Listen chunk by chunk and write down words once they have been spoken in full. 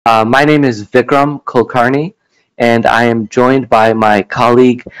My name is Vikram Kulkarni, and I am joined by my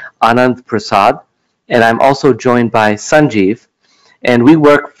colleague Anand Prasad, and I'm also joined by Sanjeev, and we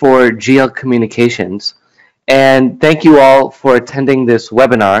work for GL Communications. And thank you all for attending this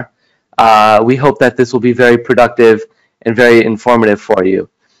webinar. We hope that this will be very productive and very informative for you.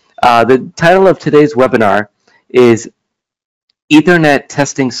 The title of today's webinar is Ethernet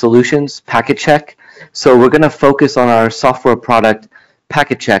Testing Solutions PacketCheck. So we're going to focus on our software product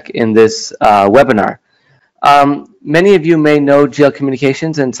PacketCheck in this webinar. Many of you may know GL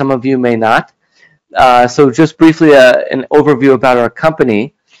Communications and some of you may not. So just briefly an overview about our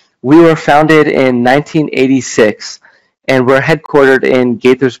company. We were founded in 1986 and we're headquartered in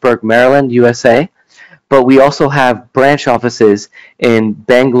Gaithersburg, Maryland, USA. But we also have branch offices in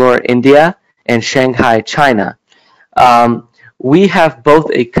Bangalore, India and Shanghai, China. We have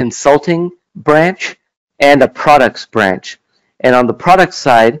both a consulting branch and a products branch. And on the product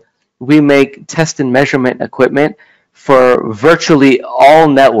side, we make test and measurement equipment for virtually all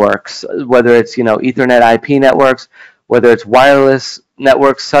networks, whether it's Ethernet IP networks, whether it's wireless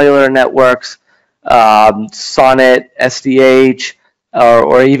networks, cellular networks, SONET, SDH,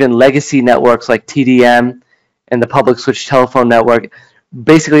 or even legacy networks like TDM and the public switch telephone network.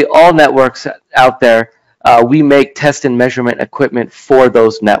 Basically, all networks out there, we make test and measurement equipment for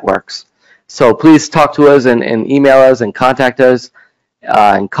those networks. So please talk to us and email us and contact us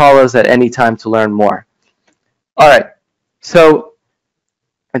and call us at any time to learn more. All right, so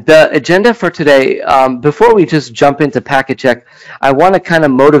the agenda for today, before we just jump into PacketCheck, I want to kind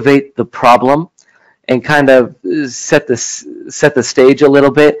of motivate the problem and kind of set the stage a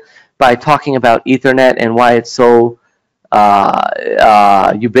little bit by talking about Ethernet and why it's so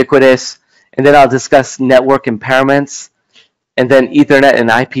ubiquitous. And then I'll discuss network impairments, and then Ethernet and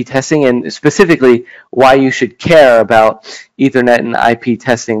IP testing, and specifically why you should care about Ethernet and IP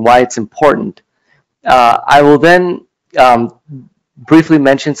testing, why it's important. I will then briefly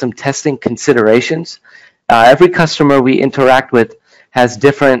mention some testing considerations. Every customer we interact with has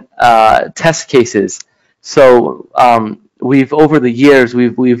different test cases. So over the years,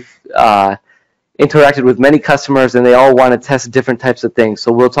 we've interacted with many customers, and they all want to test different types of things.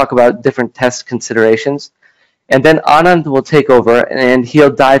 So we'll talk about different test considerations. And then Anand will take over, and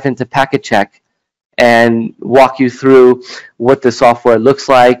he'll dive into PacketCheck and walk you through what the software looks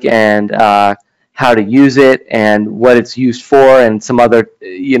like and how to use it and what it's used for and some other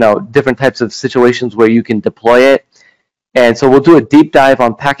different types of situations where you can deploy it. And so we'll do a deep dive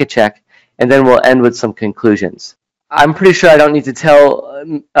on PacketCheck, and then we'll end with some conclusions. I'm pretty sure I don't need to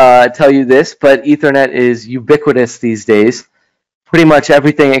tell you this, but Ethernet is ubiquitous these days. Pretty much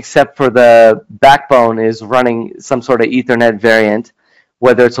everything except for the backbone is running some sort of Ethernet variant,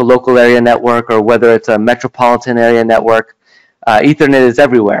 whether it's a local area network or whether it's a metropolitan area network. Ethernet is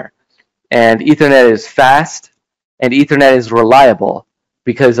everywhere. And Ethernet is fast, and Ethernet is reliable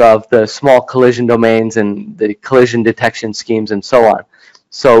because of the small collision domains and the collision detection schemes and so on.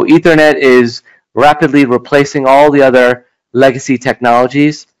 So Ethernet is rapidly replacing all the other legacy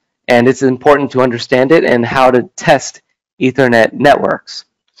technologies, and it's important to understand it and how to test Ethernet networks.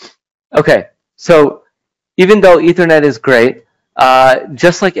 Okay, so even though Ethernet is great,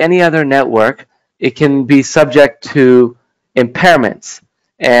 just like any other network, it can be subject to impairments.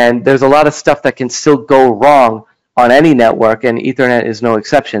 And there's a lot of stuff that can still go wrong on any network, and Ethernet is no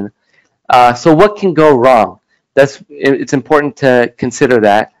exception. So what can go wrong? It's important to consider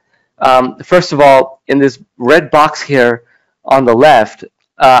that. First of all, in this red box here on the left,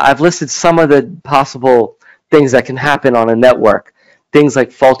 I've listed some of the possible things that can happen on a network. Things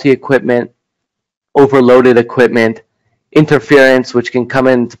like faulty equipment, overloaded equipment, interference, which can come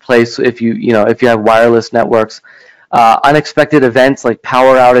into place if you have wireless networks, unexpected events like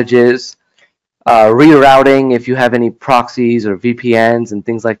power outages, rerouting if you have any proxies or VPNs and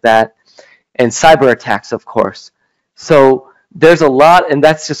things like that, and cyber attacks, of course. So there's a lot, and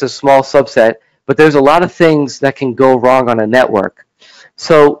that's just a small subset, but there's a lot of things that can go wrong on a network.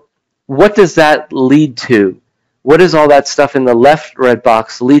 So what does that lead to? What does all that stuff in the left red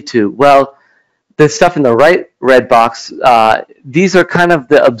box lead to? Well, the stuff in the right red box, these are kind of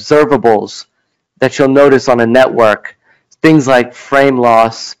the observables that you'll notice on a network. Things like frame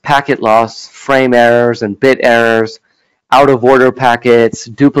loss, packet loss, frame errors and bit errors, out of order packets,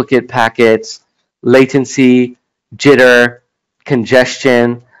 duplicate packets, latency, jitter,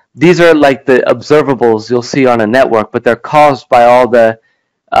 congestion. These are like the observables you'll see on a network, but they're caused by all the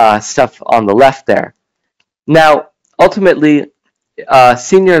stuff on the left there. Now, ultimately,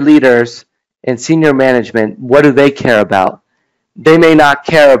 senior leaders and senior management, what do they care about? They may not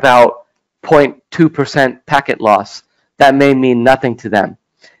care about 0.2% packet loss. That may mean nothing to them.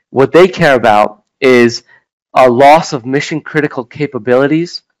 What they care about is a loss of mission critical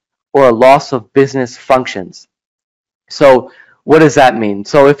capabilities or a loss of business functions. So what does that mean?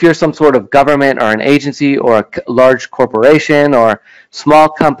 So if you're some sort of government or an agency or a large corporation or small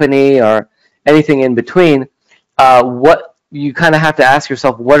company or anything in between, what you kind of have to ask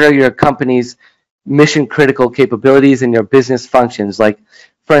yourself, what are your company's mission critical capabilities and your business functions? Like,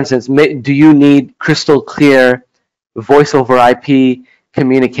 for instance, do you need crystal clear voice over IP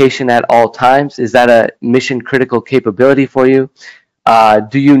communication at all times? Is that a mission critical capability for you?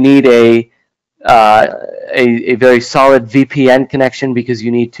 Do you need a very solid VPN connection because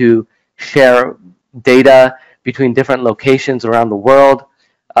you need to share data between different locations around the world?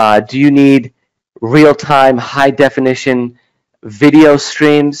 Do you need real-time, high-definition video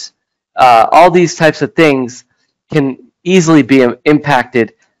streams? All these types of things can easily be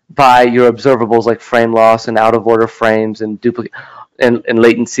impacted by your observables like frame loss and out-of-order frames and duplicate and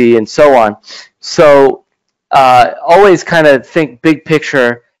latency and so on. So always kind of think big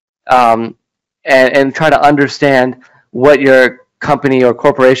picture and try to understand what your company or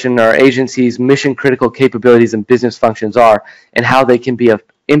corporation or agency's mission critical capabilities and business functions are and how they can be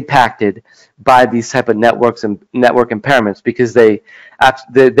impacted by these type of networks and network impairments, because they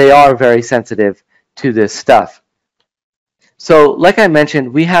are very sensitive to this stuff. So like I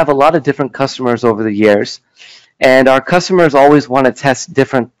mentioned, we have a lot of different customers over the years, and our customers always want to test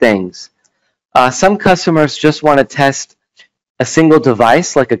different things. Some customers just want to test a single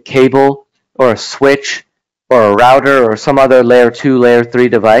device like a cable or a switch or a router or some other layer 2, layer 3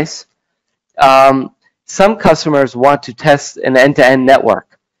 device. Some customers want to test an end-to-end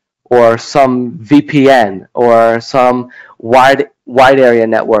network or some VPN or some wide area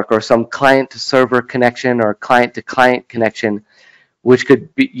network or some client-to-server connection or client-to-client connection, which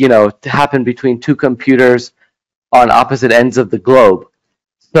could be, to happen between two computers on opposite ends of the globe.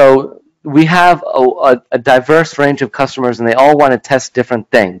 So we have a diverse range of customers, and they all want to test different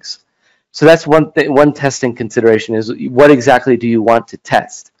things. So that's one testing consideration, is what exactly do you want to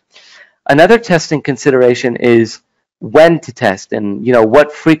test? Another testing consideration is when to test, and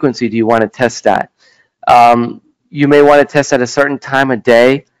what frequency do you want to test at? You may want to test at a certain time of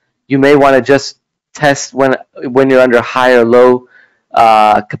day. You may want to just test when you're under high or low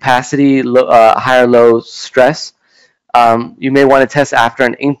capacity, high or low stress. You may want to test after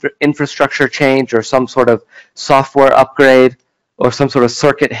an infrastructure change or some sort of software upgrade or some sort of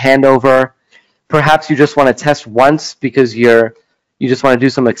circuit handover. Perhaps you just want to test once because you just want to do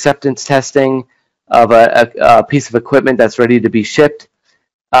some acceptance testing of a piece of equipment that's ready to be shipped.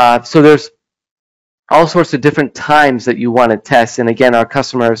 So there's all sorts of different times that you want to test, and again, our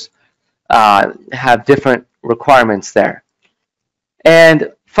customers have different requirements there.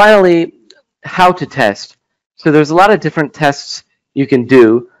 And finally, how to test. So there's a lot of different tests you can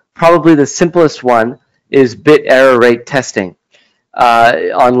do. Probably the simplest one is bit error rate testing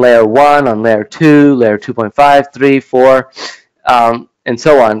on layer 1, on layer 2, layer 2.5, 3, 4, and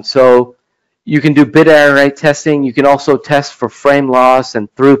so on. So you can do bit error rate testing. You can also test for frame loss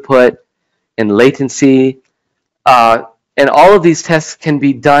and throughput and latency. And all of these tests can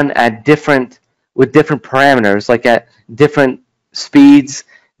be done with different parameters, like at different speeds,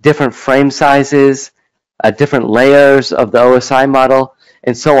 different frame sizes, different layers of the OSI model,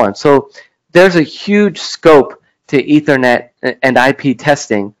 and so on. So there's a huge scope to Ethernet and IP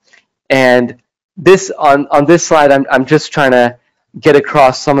testing. And this on this slide, I'm just trying to get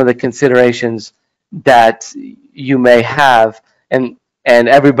across some of the considerations that you may have, and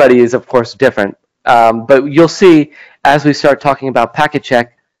everybody is of course different. But you'll see as we start talking about PacketCheck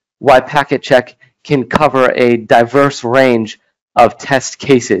why PacketCheck can cover a diverse range of test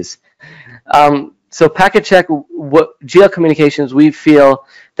cases. So PacketCheck, GL Communications, we feel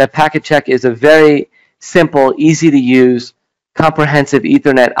that PacketCheck is a very simple, easy to use, comprehensive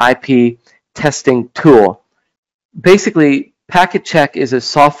Ethernet IP testing tool. Basically, PacketCheck is a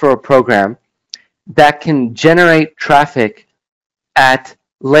software program that can generate traffic at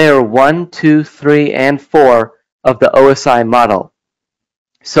layer 1, 2, 3, and 4 of the OSI model.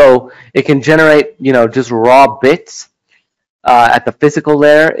 So it can generate, just raw bits at the physical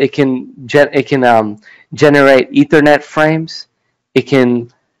layer. It can generate Ethernet frames. It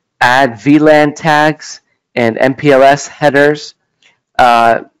can add VLAN tags and MPLS headers.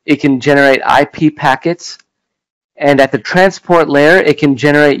 It can generate IP packets. And at the transport layer, it can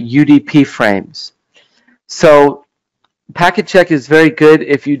generate UDP frames. So PacketCheck is very good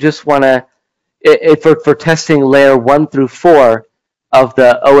if you just want to, for testing layer 1 through 4 of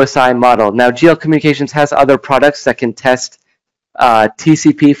the OSI model. Now, GL Communications has other products that can test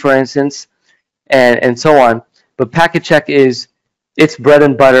TCP, for instance, and so on. But PacketCheck is its bread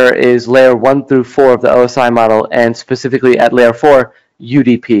and butter is layer 1 through 4 of the OSI model, and specifically at layer 4,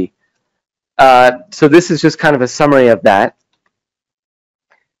 UDP. So this is just kind of a summary of that.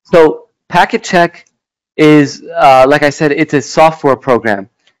 So PacketCheck is, like I said, it's a software program.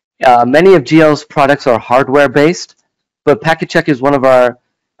 Many of GL's products are hardware-based, but PacketCheck is one of our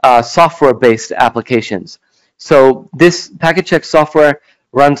software-based applications. So this PacketCheck software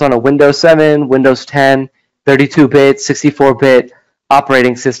runs on a Windows 7, Windows 10, 32-bit, 64-bit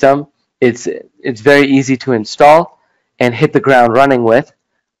operating system. It's very easy to install and hit the ground running with.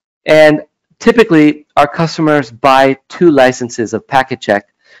 And typically, our customers buy 2 licenses of PacketCheck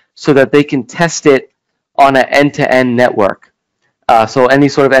so that they can test it on an end-to-end network. So any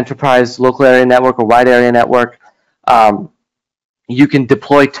sort of enterprise local area network or wide area network, you can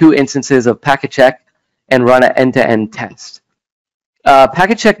deploy 2 instances of PacketCheck and run an end-to-end test.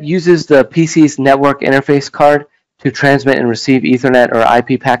 PacketCheck uses the PC's network interface card to transmit and receive Ethernet or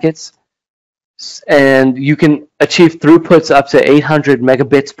IP packets. And you can achieve throughputs up to 800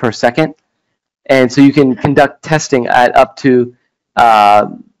 megabits per second. And so you can conduct testing at up to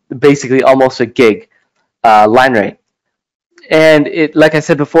basically almost a gig line rate. And it, like I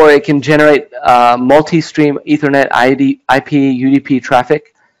said before, it can generate multi-stream Ethernet IP UDP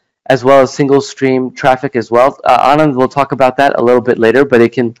traffic, as well as single-stream traffic as well. Anand will talk about that a little bit later, but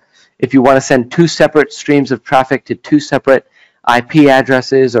it can, if you want to send 2 separate streams of traffic to 2 separate IP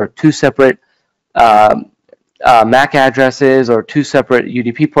addresses or 2 separate MAC addresses or 2 separate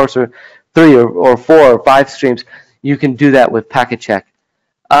UDP ports or 3 or 4 or 5 streams, you can do that with PacketCheck.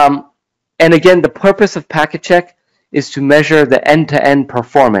 And again, the purpose of PacketCheck is to measure the end-to-end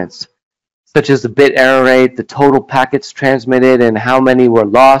performance, such as the bit error rate, the total packets transmitted, and how many were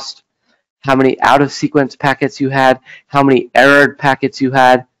lost, how many out-of-sequence packets you had, how many errored packets you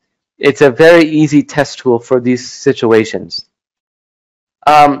had. It's a very easy test tool for these situations.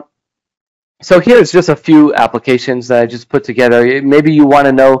 So here's just a few applications that I just put together. Maybe you want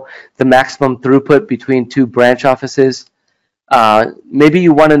to know the maximum throughput between 2 branch offices. Maybe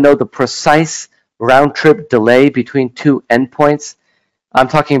you want to know the precise round-trip delay between 2 endpoints. I'm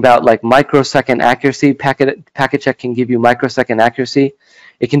talking about like microsecond accuracy. PacketCheck can give you microsecond accuracy.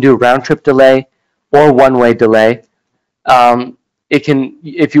 It can do round-trip delay or one-way delay. It can,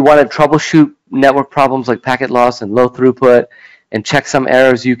 if you want to troubleshoot network problems like packet loss and low throughput and check some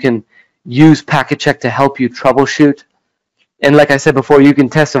errors, you can use PacketCheck to help you troubleshoot. And like I said before, you can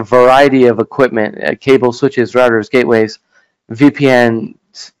test a variety of equipment, cable, switches, routers, gateways, VPN,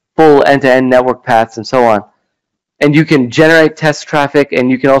 full end-to-end network paths, and so on. And you can generate test traffic, and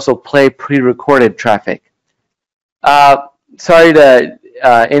you can also play pre-recorded traffic. Sorry to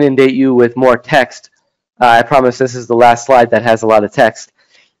inundate you with more text. I promise this is the last slide that has a lot of text.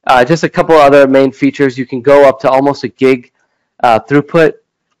 Just a couple other main features. You can go up to almost a gig throughput.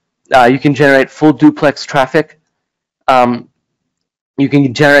 You can generate full duplex traffic. You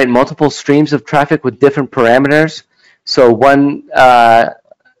can generate multiple streams of traffic with different parameters. So one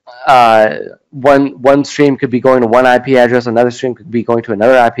stream could be going to one IP address, another stream could be going to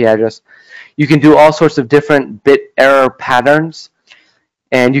another IP address. You can do all sorts of different bit error patterns,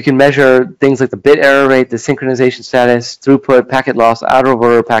 and you can measure things like the bit error rate, the synchronization status, throughput, packet loss,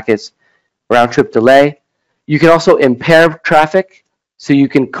 out-of-order packets, round-trip delay. You can also impair traffic, so you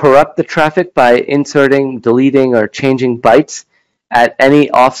can corrupt the traffic by inserting, deleting, or changing bytes at any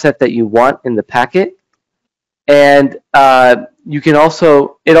offset that you want in the packet. And you can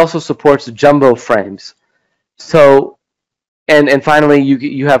also, it also supports jumbo frames. So, and finally,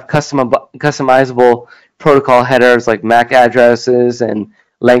 you have customizable protocol headers like MAC addresses and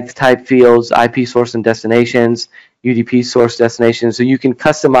length type fields, IP source and destinations, UDP source destinations. So you can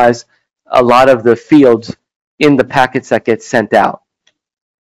customize a lot of the fields in the packets that get sent out.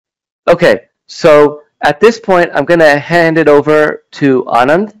 Okay, so at this point, I'm going to hand it over to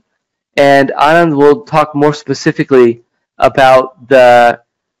Anand. And Anand will talk more specifically about the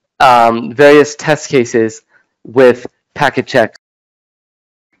various test cases with PacketCheck.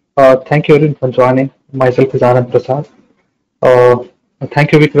 Thank you, Arun, for joining. Myself is Anand Prasad.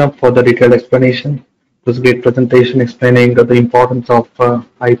 Thank you, Vikram, for the detailed explanation. It was a great presentation explaining the importance of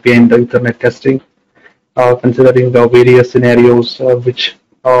IP and the Ethernet testing, considering the various scenarios which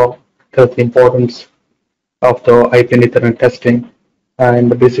tell the importance of the IP and Ethernet testing,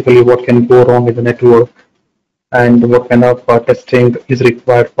 and basically what can go wrong in the network and what kind of testing is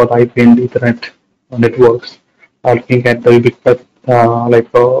required for the IP and Ethernet networks, looking at the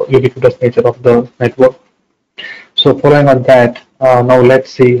ubiquitous nature of the network. So following on that, now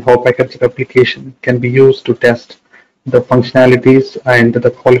let's see how PacketCheck application can be used to test the functionalities and the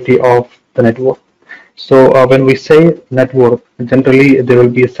quality of the network. So when we say network, generally there will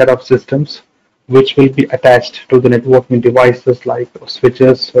be a set of systems which will be attached to the networking devices like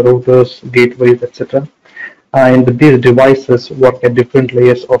switches, routers, gateways, etc. And these devices work at different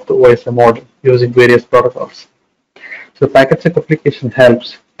layers of the OSM model using various protocols. So PacketCheck application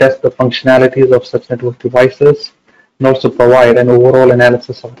helps test the functionalities of such network devices and also provide an overall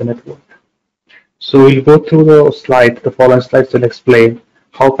analysis of the network. So we'll go through the following slides will explain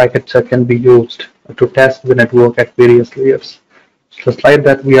how PacketCheck can be used to test the network at various layers. So the slide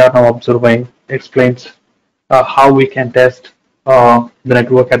that we are now observing explains how we can test the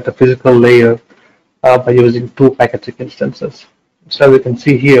network at the physical layer by using two PacketCheck instances. So we can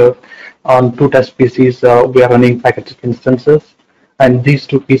see here on two test PCs, we are running PacketCheck instances, and these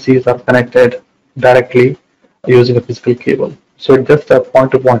two PCs are connected directly using a physical cable. So it's just a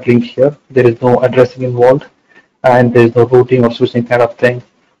point-to-point link here. There is no addressing involved, and there is no routing or switching kind of thing.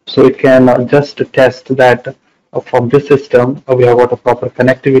 So it can just test that from this system, we have got a proper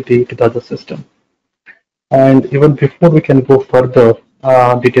connectivity to the other system. And even before we can go further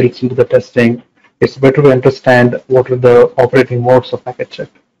details into the testing, it's better to understand what are the operating modes of PacketCheck.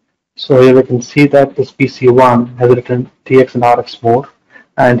 So here we can see that this PC1 has written TX and RX mode,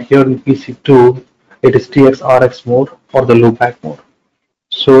 and here in PC2 it is TX RX mode or the loopback mode.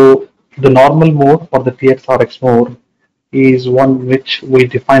 So the normal mode or the TX RX mode is one which we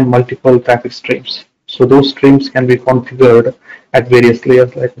define multiple traffic streams. So those streams can be configured at various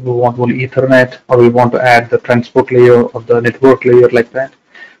layers, like we want only Ethernet, or we want to add the transport layer or the network layer like that.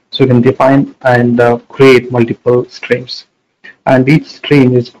 So we can define and create multiple streams. And each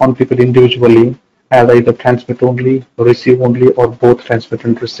stream is configured individually as either transmit only, receive only, or both transmit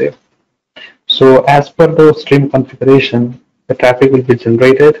and receive. So as per the stream configuration, the traffic will be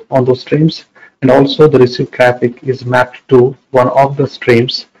generated on those streams, and also the received traffic is mapped to one of the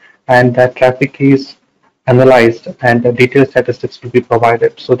streams, and that traffic is analyzed and the detailed statistics will be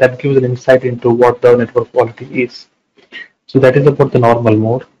provided. So that gives an insight into what the network quality is. So that is about the normal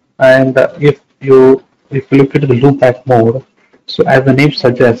mode. And if you look at the loopback mode, so as the name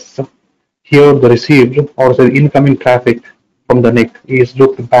suggests, here the received or the incoming traffic from the NIC is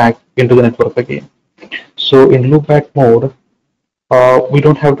looped back into the network again. So in loopback mode, we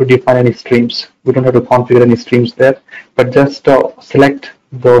don't have to define any streams. We don't have to configure any streams there, but just select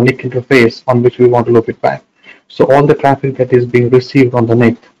the NIC interface on which we want to loop it back. So all the traffic that is being received on the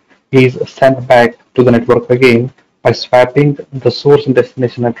NIC is sent back to the network again by swapping the source and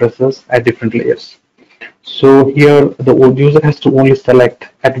destination addresses at different layers. So here the user has to only select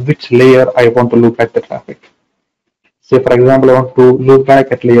at which layer I want to loop back the traffic. Say for example, I want to loop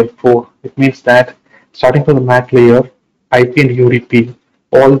back at layer 4. It means that starting from the MAC layer, IP and UDP,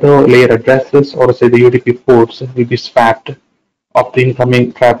 all the layer addresses or say the UDP ports will be swapped of the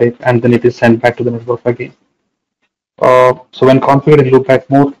incoming traffic and then it is sent back to the network again. So when configured in loopback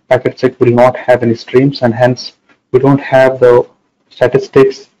mode, PacketCheck will not have any streams and hence we don't have the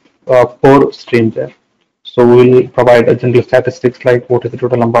statistics per stream there. So we will provide a general statistics like what is the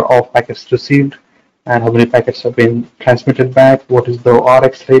total number of packets received and how many packets have been transmitted back, what is the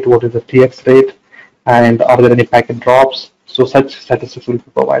RX rate, what is the TX rate, and are there any packet drops. So such statistics will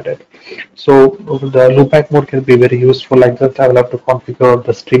be provided. So the loopback mode can be very useful. Like just I will have to configure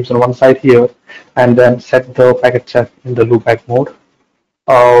the streams on one side here and then set the PacketCheck in the loopback mode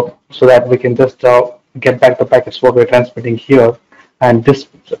so that we can just get back the packets what we're transmitting here. And this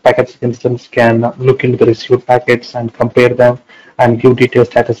packets instance can look into the received packets and compare them and give detailed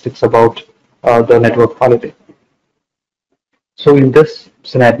statistics about the network quality. So in this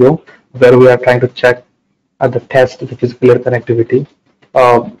scenario, where we are trying to check the test the physical layer connectivity,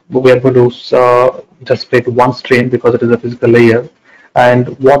 we are going to just create one stream because it is a physical layer.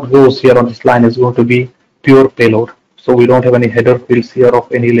 And what goes here on this line is going to be pure payload. So we don't have any header fields here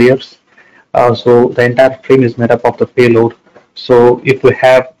of any layers. So the entire stream is made up of the payload. So if we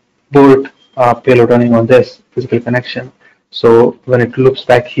have both payload running on this physical connection, so when it loops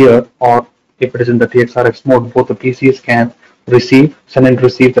back here, or if it is in the TXRX mode, both the PCs can send and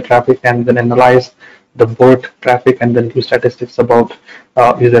receive the traffic and then analyze the BERT traffic and then do statistics about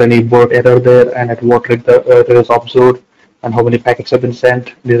is there any BERT error there and at what rate the error is observed and how many packets have been sent,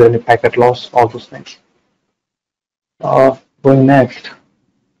 is there any packet loss, all those things. Going next,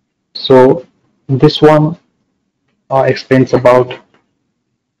 so this one explains about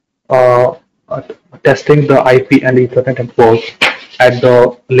testing the IP and Ethernet network at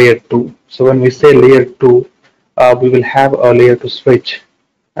the layer 2. So when we say layer 2, we will have a layer 2 switch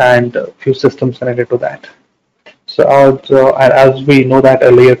and a few systems connected to that. So as we know that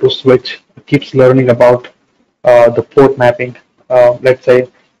a layer 2 switch keeps learning about the port mapping. Let's say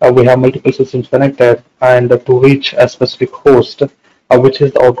we have multiple systems connected, and to reach a specific host, which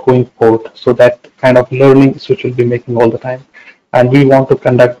is the outgoing port. So that kind of learning switch will be making all the time. And we want to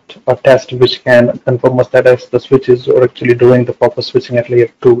conduct a test which can confirm us that as the switch is actually doing the proper switching at layer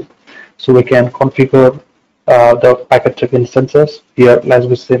 2. So we can configure the packet check instances here, as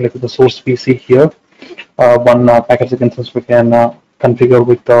we say, like the source PC here. One packet check instance we can configure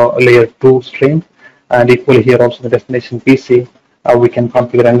with the layer 2 stream, and equally here also the destination PC we can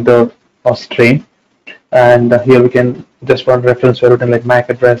configure another stream. And here we can just one reference where written like MAC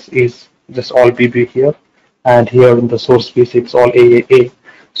address is just all BB here, and here in the source PC it's all AAA.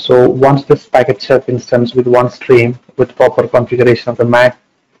 So once this packet check instance with one stream with proper configuration of the MAC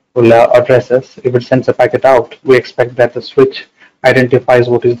will addresses, if it sends a packet out, we expect that the switch identifies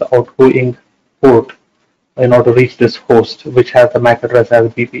what is the outgoing port in order to reach this host, which has the MAC address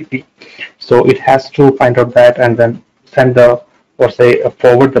as BBB. So it has to find out that and then send the, or say,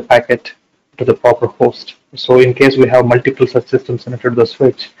 forward the packet to the proper host. So in case we have multiple such systems connected to the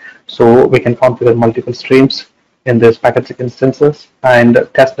switch, so we can configure multiple streams in this packet check instances and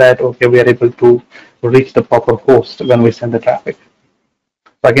test that, okay, we are able to reach the proper host when we send the traffic.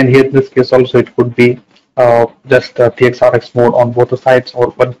 So again, here in this case also it could be just TXRX mode on both the sides, or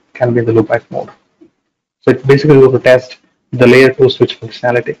one can be in the loopback mode. So it's basically going to test the layer 2 switch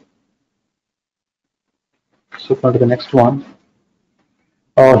functionality. So go to the next one.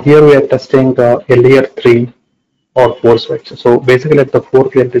 Here we are testing a layer 3 or 4 switch. So basically at the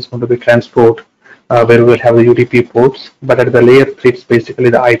 4th layer it is going to be transport where we will have the UDP ports, but at the layer 3 it's basically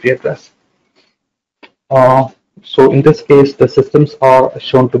the IP address. So in this case the systems are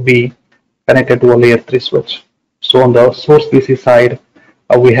shown to be connected to a layer 3 switch. So on the source PC side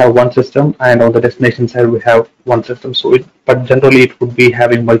we have one system, and on the destination side we have one system. So but generally it would be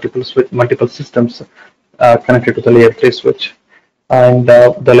having multiple systems connected to the layer 3 switch. And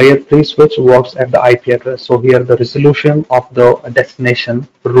the layer 3 switch works at the IP address. So here the resolution of the destination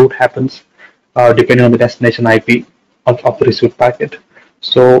route happens depending on the destination IP of the received packet.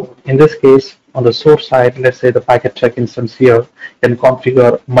 So in this case, on the source side, let's say the packet check instance here can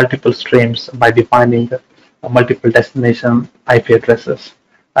configure multiple streams by defining multiple destination IP addresses.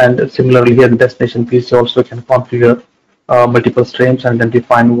 And similarly here the destination PC also can configure multiple streams and then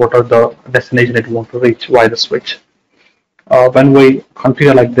define what are the destination it want to reach via the switch. When we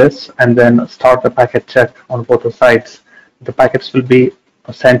configure like this and then start the packet check on both the sides, the packets will be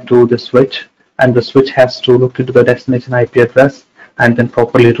sent to the switch, and the switch has to look into the destination IP address and then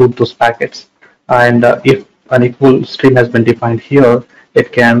properly route those packets. And if an equal stream has been defined here,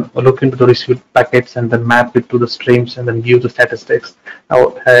 it can look into the received packets and then map it to the streams and then view the statistics.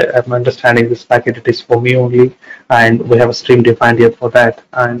 Now, I'm understanding this packet, it is for me only, and we have a stream defined here for that.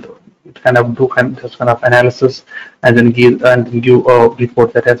 And kind of do this kind of analysis and then give a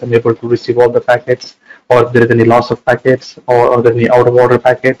report that has been able to receive all the packets, or if there is any loss of packets, or there any out of order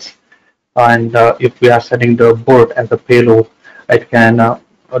packets. And if we are setting the BERT as the payload, it can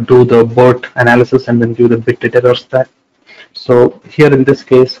do the BERT analysis and then give the bit data stack. So here in this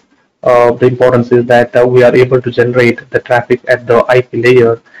case, the importance is that we are able to generate the traffic at the IP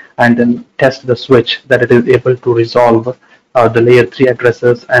layer and then test the switch that it is able to resolve the layer 3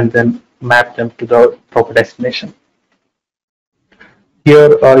 addresses and then map them to the proper destination.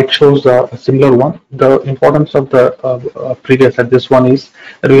 Here it shows a similar one. The importance of the previous at this one is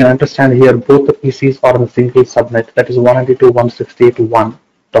that we can understand here both the PCs are on a single subnet, that is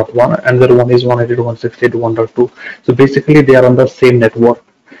 192.168.1.1, and the other one is 192.168.1.2. So basically they are on the same network.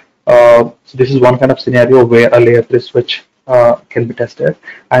 So this is one kind of scenario where a layer 3 switch can be tested,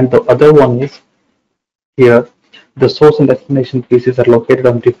 and the other one is here the source and destination PCs are located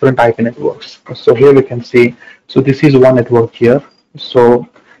on different IP networks. So here we can see, so this is one network here. So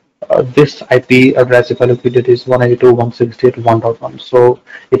this IP address, if I look at it, is 192.168.1.1. So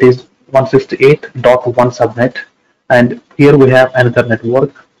it is 168.1 subnet, and here we have another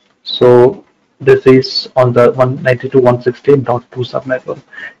network. So this is on the 192.168.2 subnetwork.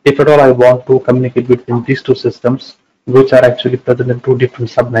 If at all I want to communicate between these two systems, which are actually present in two different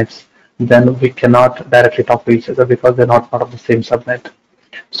subnets, then we cannot directly talk to each other because they're not part of the same subnet.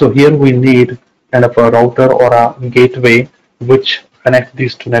 So here we need kind of a router or a gateway which connects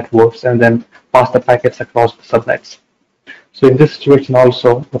these two networks and then pass the packets across the subnets. So in this situation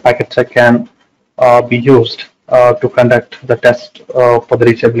also, the packet check can be used to conduct the test for the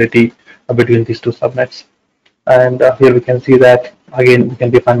reachability between these two subnets. And here we can see that again we can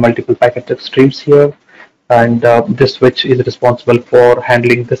define multiple packet check streams here. And this switch is responsible for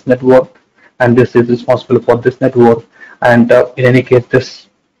handling this network, and this is responsible for this network. And in any case, this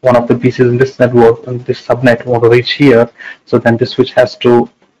one of the pieces in this network and this subnet want to reach here, so then this switch has to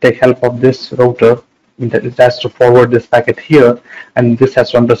take help of this router. It has to forward this packet here, and this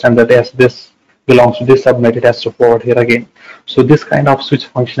has to understand that as this belongs to this subnet, it has to forward here again. So this kind of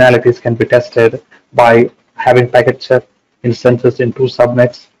switch functionalities can be tested by having PacketCheck instances in two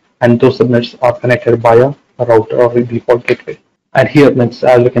subnets, and those subnets are connected by a router or a default gateway. And here, as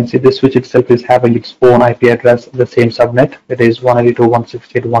you can see, this switch itself is having its own IP address, the same subnet. It is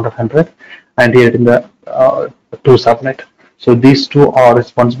 192.168.100, and here in the two subnet. So these two are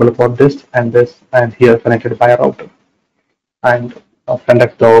responsible for this, and here connected by a router, and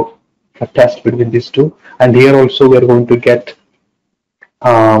conduct the test between these two. And here also we are going to get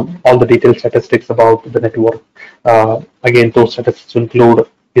all the detailed statistics about the network. Again, those statistics include: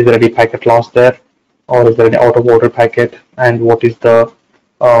 is there any packet loss there, or is there any out of order packet, and what is the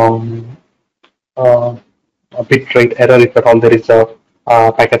uh, bit rate error, if at all there is a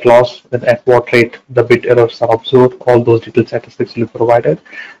packet loss, then at what rate the bit errors are observed. All those detailed statistics will be provided,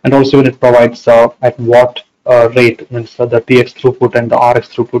 and also when it provides at what rate, means the TX throughput and the RX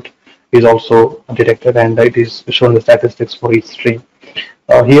throughput is also detected, and it is shown the statistics for each stream.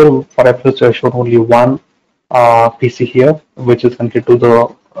 Here, for reference, we have shown only one PC here, which is connected to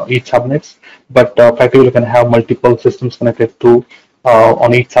the each subnets, but practically we can have multiple systems connected to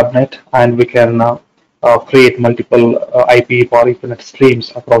on each subnet, and we can create multiple IP or Ethernet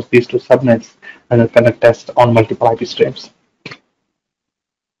streams across these two subnets, and then conduct tests on multiple IP streams.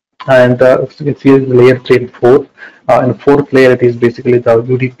 And as you can see, is layer 3 and 4. In the fourth layer, it is basically the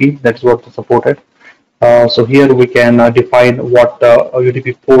UDP. That's what is supported. So here we can define what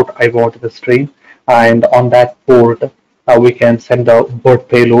UDP port I want in the stream, and on that port we can send the bird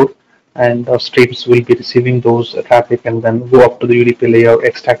payload, and streams will be receiving those traffic and then go up to the UDP layer,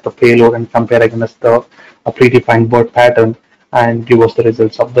 extract the payload, and compare against the predefined bird pattern, and give us the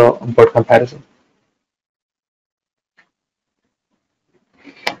results of the bird comparison.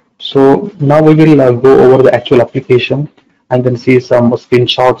 So now we will go over the actual application, and then see some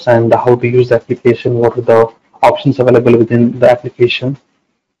screenshots and how to use the application, what are the options available within the application.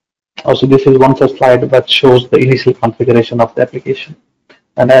 Also, this is one such slide that shows the initial configuration of the application.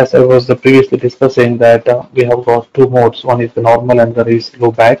 And as I was previously discussing, that we have got two modes. One is the normal and there is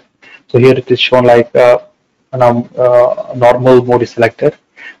low back. So here it is shown like normal mode is selected,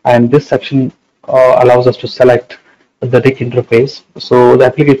 and this section allows us to select the NIC interface. So the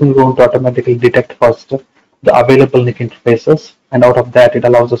application is going to automatically detect first the available NIC interfaces, and out of that it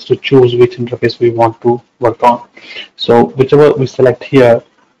allows us to choose which interface we want to work on. So whichever we select here,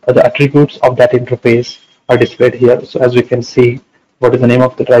 the attributes of that interface are displayed here. So as we can see, what is the name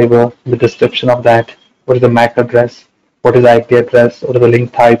of the driver, the description of that, what is the MAC address, what is the IP address, what is the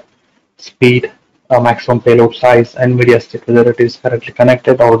link type, speed, maximum payload size, and media state, whether it is currently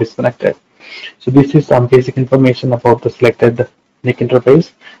connected or disconnected. So this is some basic information about the selected NIC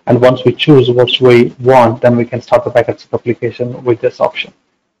interface, and once we choose what we want, then we can start the PacketCheck application with this option.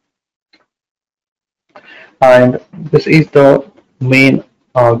 And this is the main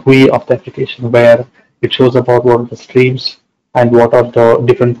GUI of the application, where it shows about what are the streams and what are the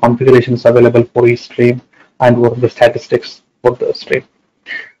different configurations available for each stream, and what are the statistics for the stream.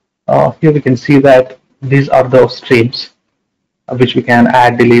 Here we can see that these are the streams which we can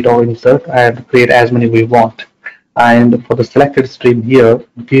add, delete, or insert, and create as many we want. And for the selected stream here,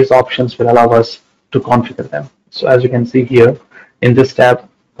 these options will allow us to configure them. So as you can see here, in this tab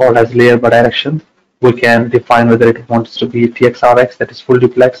called as layer by direction, we can define whether it wants to be TXRX, that is full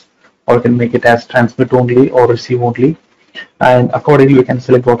duplex, or we can make it as transmit only or receive only. And accordingly, we can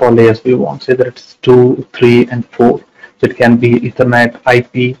select what all layers we want, so that it's 2, 3, and 4. So it can be Ethernet,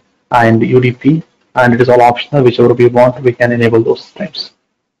 IP, and UDP, and it is all optional. Whichever we want, we can enable those streams.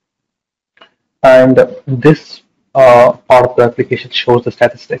 And this part of the application shows the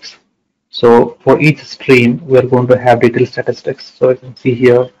statistics. So for each stream, we are going to have detailed statistics. So you can see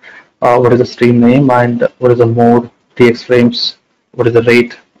here what is the stream name, and what is the mode, TX frames, what is the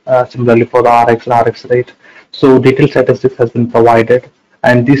rate, similarly for the RX and RX rate. So detailed statistics has been provided,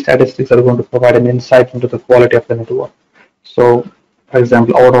 and these statistics are going to provide an insight into the quality of the network. So for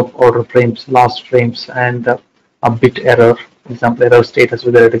example, out of order frames, lost frames, and a bit error, for example, error status,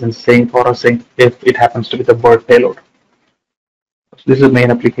 whether it is in sync or async, if it happens to be the bird payload. So this is the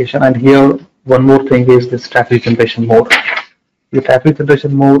main application. And here one more thing is this traffic generation mode. The traffic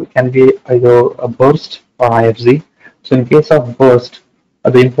generation mode can be either a burst or IFZ. So in case of burst,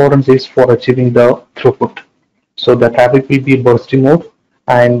 the importance is for achieving the throughput. So the traffic will be bursting mode,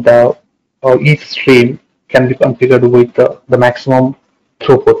 and each stream can be configured with the maximum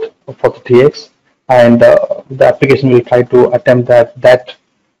throughput for the TX, and the application will try to attempt that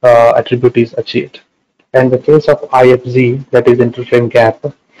attribute is achieved. And in the case of IFZ, that is interframe gap,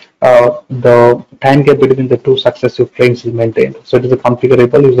 the time gap between the two successive frames is maintained. So it is a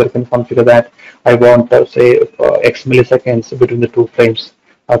configurable. User can configure that I want, say, X milliseconds between the two frames.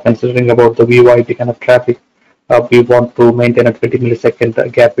 Considering about the VoIP kind of traffic, we want to maintain a 20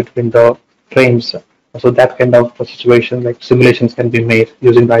 millisecond gap between the frames. So that kind of situation, like simulations, can be made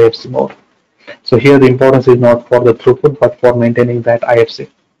using the IFC mode. So here the importance is not for the throughput, but for maintaining that IFC.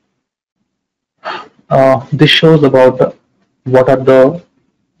 This shows about what are the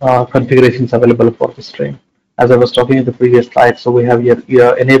configurations available for the stream. As I was talking in the previous slide, so we have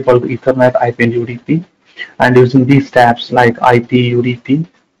here enabled Ethernet, IP, and UDP. And using these tabs like IP, UDP,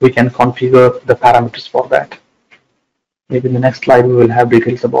 we can configure the parameters for that. Maybe in the next slide, we will have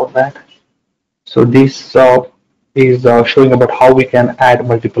details about that. So this is showing about how we can add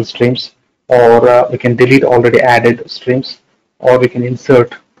multiple streams, or we can delete already added streams, or we can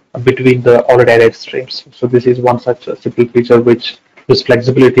insert between the already added streams. So this is one such simple feature which is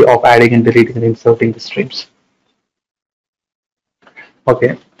flexibility of adding and deleting and inserting the streams.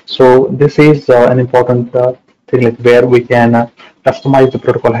 Okay, so this is an important thing, like where we can customize the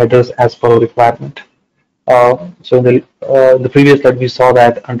protocol headers as per requirement. So in the previous slide, we saw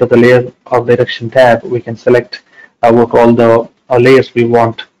that under the layer of direction tab, we can select what all the layers we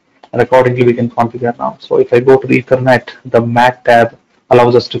want, and accordingly we can configure now. So if I go to the Ethernet, the MAC tab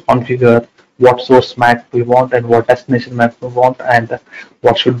allows us to configure what source MAC we want and what destination MAC we want, and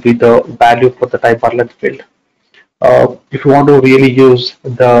what should be the value for the type or length field. If you want to really use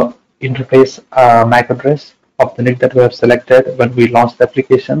the interface MAC address of the NIC that we have selected when we launch the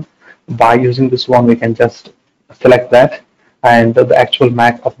application, by using this one, we can just select that, and the actual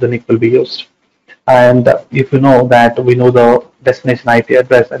MAC of the NIC will be used. And if you know that we know the destination IP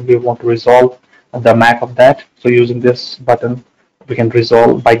address and we want to resolve the MAC of that, so using this button, we can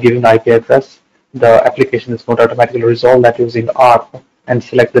resolve by giving the IP address. The application is going to automatically resolve that using ARP and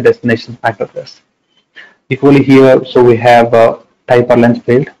select the destination MAC address. Equally here, so we have type or length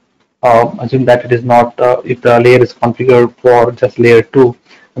field. Assume that it is not, if the layer is configured for just layer 2,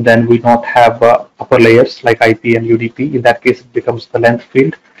 then we not have upper layers like IP and UDP. In that case, it becomes the length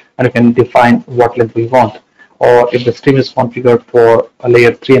field, and we can define what length we want. Or if the stream is configured for a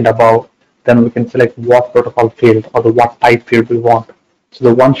layer 3 and above, then we can select what protocol field or the what type field we want. So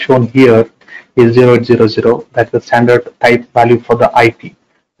the one shown here is 0800. That's the standard type value for the IP.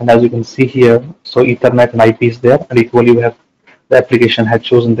 And as you can see here, so Ethernet and IP is there, and equally we have the application had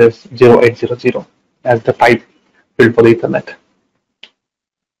chosen this 0800 as the type field for the Ethernet.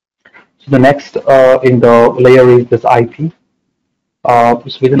 So the next in the layer is this IP.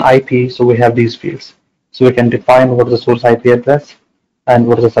 So within IP, so we have these fields. So we can define what is the source IP address and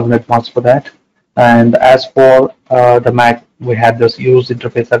what is the subnet mask for that. And as for the MAC, we have this use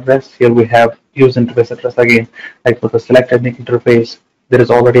interface address. Here we have use interface address again. Like for the selected NIC interface, there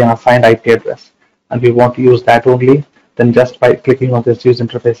is already an assigned IP address, and we want to use that only. Then just by clicking on this use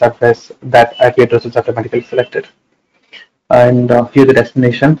interface address, that IP address is automatically selected. And here the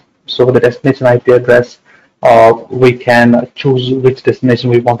destination. So for the destination IP address, we can choose which destination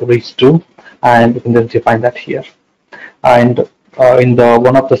we want to reach to, and we can then define that here. And in the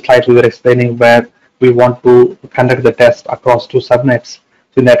one of the slides, we were explaining where we want to conduct the test across two subnets.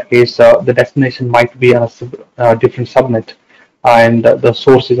 So in that case, the destination might be on a different subnet, and the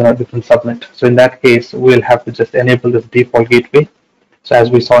source is on a different subnet. So in that case, we'll have to just enable this default gateway. So as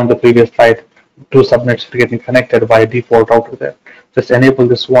we saw in the previous slide, two subnets are getting connected by a default router there. Just enable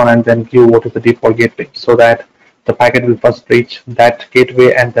this one and then give what is the default gateway, so that the packet will first reach that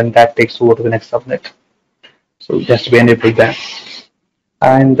gateway and then that takes over to the next subnet. So just be enabled there.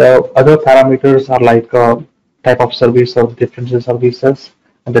 And other parameters are like type of service or differential services,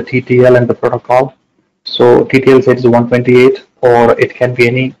 and the TTL and the protocol. So TTL says 128, or it can be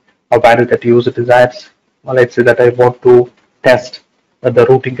any value that user desires. Let's say that I want to test the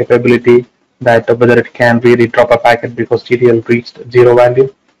routing capability, that whether it can really drop a packet because TTL reached 0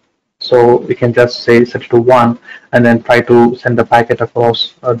 value. So we can just say set it to 1 and then try to send the packet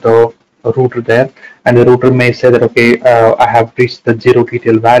across the router there. And the router may say that, okay, I have reached the 0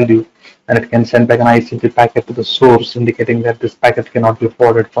 TTL value, and it can send back an ICMP packet to the source indicating that this packet cannot be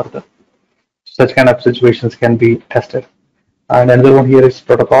forwarded further. Such kind of situations can be tested. And another one here is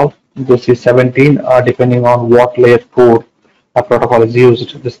protocol. This is 17, depending on what layer 4 a protocol is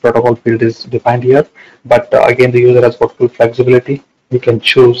used. This protocol field is defined here, but again, the user has got full flexibility. He can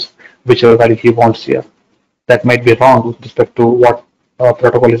choose whichever value he wants here. That might be wrong with respect to what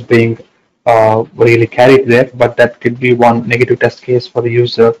protocol is being really carried there, but that could be one negative test case for the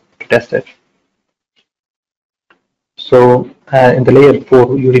user to test it. So in the layer 4,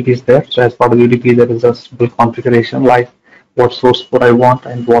 UDP is there. So as part of UDP, there is a simple configuration like what source port I want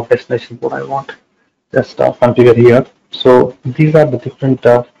and what destination port I want. Just configure here. So these are the different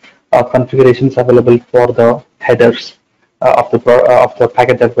configurations available for the headers of the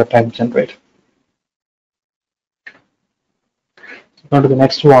packet that we're trying to generate. Now to the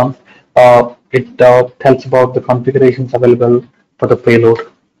next one, it tells about the configurations available for the payload.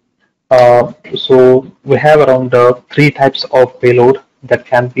 So we have around three types of payload that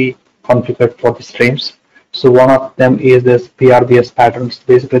can be configured for the streams. So one of them is this PRBS patterns,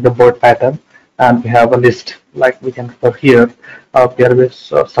 basically the bird pattern, and we have a list like we can refer here.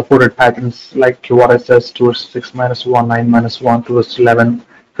 PRBS supported patterns like QRSS 2/6 -1, 9 -1, 2/11,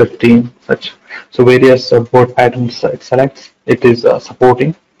 15, such. So various bird patterns it selects. It is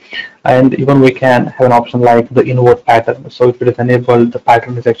supporting. And even we can have an option like the invert pattern. So if it is enabled, the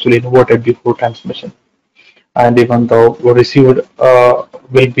pattern is actually inverted before transmission. And even though received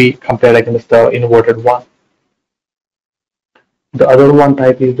will be compared against the inverted one. The other one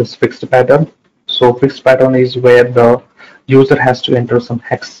type is this fixed pattern. So fixed pattern is where the user has to enter some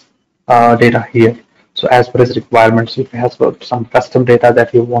hex data here. So as per his requirements, if he has got some custom data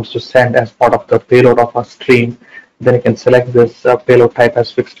that he wants to send as part of the payload of a stream, then you can select this payload type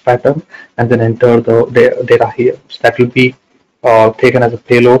as fixed pattern and then enter the data here. So that will be taken as a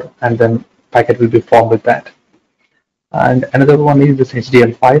payload and then packet will be formed with that. And another one is this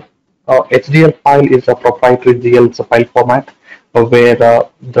HDL file. HDL file is a proprietary DL file format where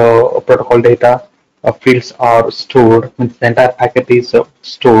the protocol data fields are stored, means the entire packet is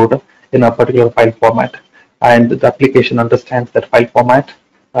stored in a particular file format. And the application understands that file format.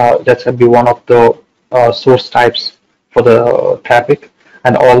 That should be one of the source types for the traffic,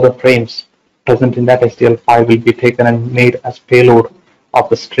 and all the frames present in that HDL file will be taken and made as payload of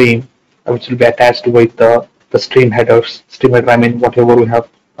the stream, which will be attached with the stream headers. Stream header, I mean whatever we have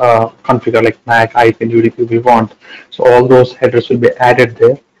configured like MAC, IP, and UDP we want. So all those headers will be added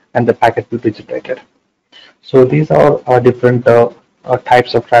there, and the packet will be generated. So these are different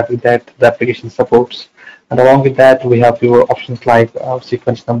types of traffic that the application supports. And along with that, we have fewer options like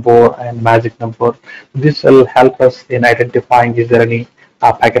sequence number and magic number. This will help us in identifying is there any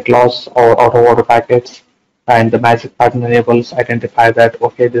packet loss or out of order packets. And the magic pattern enables identify that,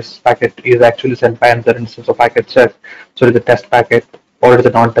 okay, this packet is actually sent by another instance of PacketCheck. So it is a test packet or it is a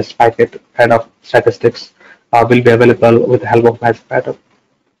non-test packet kind of statistics will be available with the help of magic pattern.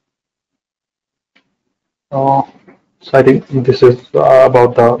 So I think this is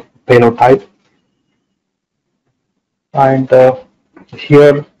about the payload type. And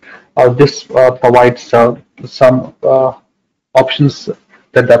here this provides some options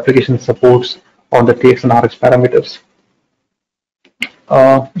that the application supports on the TX and RX parameters.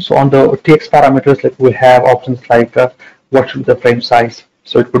 So on the TX parameters, like we have options like what should be the frame size.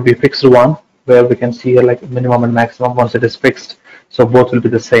 So it could be fixed one, where we can see like minimum and maximum once it is fixed. So both will be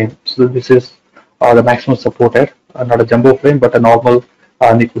the same. So this is the maximum supported, not a jumbo frame, but a normal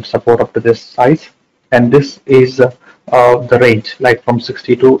liquid support up to this size. And this is the range, like from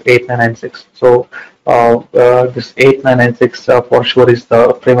 60 to 8996. So this 8996 for sure is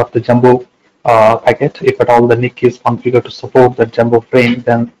the frame of the jumbo packet. If at all the NIC is configured to support the jumbo frame,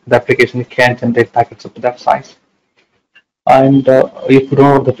 then the application can generate packets up to that size. And if we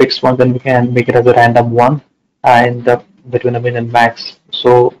don't have the fixed one, then we can make it as a random one, and between a min and max.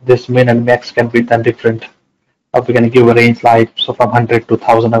 So this min and max can be done different. We can give a range like, so from 100 to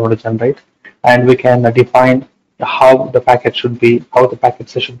 1000 I'm going to generate, and we can define how the packet should be, how the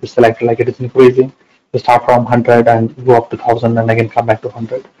packets should be selected, like it is increasing, we start from 100 and go up to 1000 and again come back to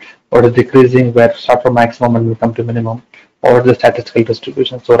 100, or it is decreasing where start from maximum and we come to minimum, or the statistical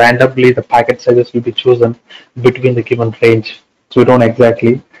distribution. So randomly the packet sizes will be chosen between the given range. So we don't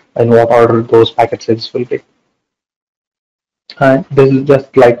exactly in what order those packet sizes will be. And this is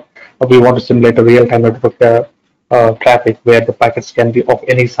just like we want to simulate a real-time network traffic where the packets can be of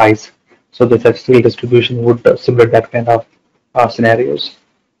any size. So the statistical distribution would simulate that kind of scenarios.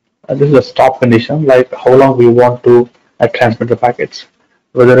 This is a stop condition, like how long we want to transmit the packets,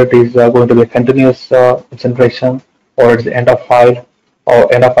 whether it is going to be a continuous generation or it's the end of file,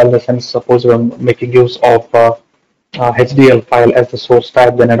 or end of file in the sense, suppose we're making use of HDL file as the source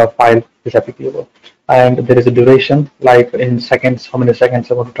type, then end of file is applicable. And there is a duration, like in seconds, how many seconds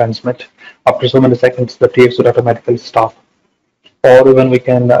I want to transmit. After so many seconds, the TX would automatically stop. Or even we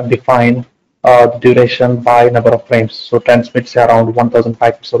can define the duration by number of frames. So transmits around 1000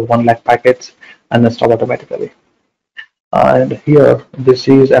 packets or 1 lakh packets and then stop automatically. And here, this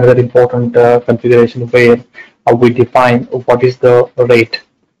is another important configuration where we define what is the rate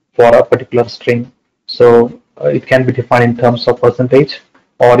for a particular string. So it can be defined in terms of percentage,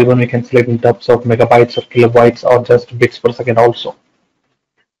 or even we can select in terms of megabytes or kilobytes or just bits per second also.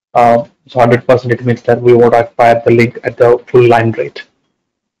 So 100% it means that we would acquire the link at the full line rate.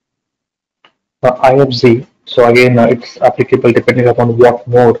 IFZ, so again, it's applicable depending upon what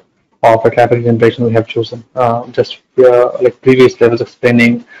mode of a traffic generation we have chosen. Just like previous levels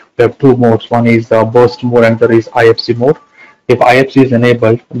explaining, we have two modes. One is burst mode and there is IFC mode. If IFC is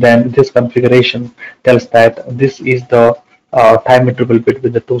enabled, then this configuration tells that this is the time interval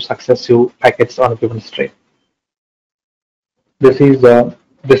between the two successive packets on a given stream. This is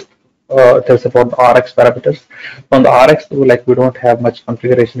this tells about the RX parameters. On the RX, like we don't have much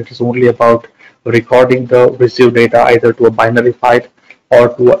configuration. It is only about recording the received data either to a binary file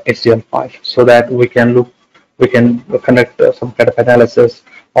or to a HDL file, so that we can conduct some kind of analysis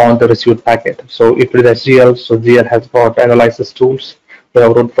on the received packet. So if it is HDL, so GL has got analysis tools, we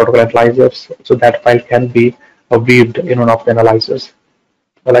have own protocol analyzers, so that file can be weaved in one of the analyzers,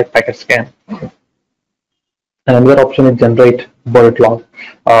 like packet scan. And another option is generate bird log.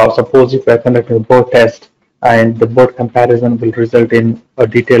 Suppose if we are conducting a bird test and the bird comparison will result in a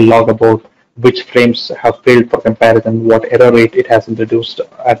detailed log about which frames have failed for comparison, what error rate it has introduced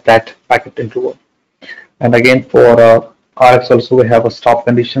at that packet interval. And again for RX also we have a stop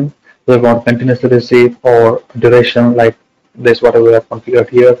condition. We want continuously receive or duration like this whatever we have configured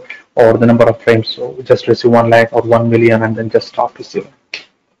here, or the number of frames. So we just receive 1 lakh or 1 million and then just stop receiving.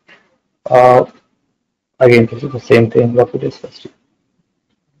 Again, this is the same thing what we discussed.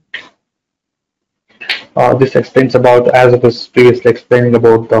 This explains about, as I was previously explaining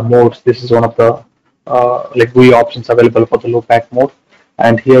about the modes, this is one of the like GUI options available for the loopback mode.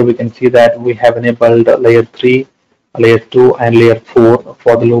 And here we can see that we have enabled layer 3, layer 2, and layer 4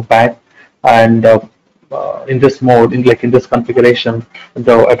 for the loopback. And in this mode, in this configuration,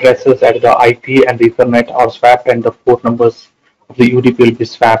 the addresses at the IP and the Ethernet are swapped, and the port numbers of the UDP will be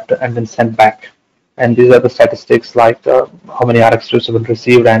swapped and then sent back. And these are the statistics like how many RX streams have been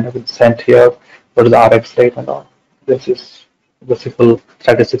received and have been sent here, what is the RX rate and all. This is the simple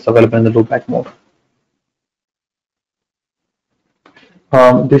statistics available in the loopback mode.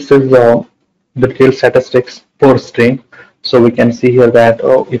 This is the detailed statistics per stream. So we can see here that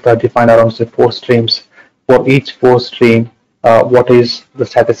if I define around say 4 streams, for each 4 stream, what is the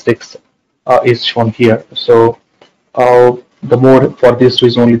statistics is shown here. So the mode for this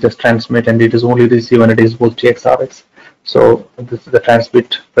is only just transmit, and it is only receive when it is both TXRX. So this is the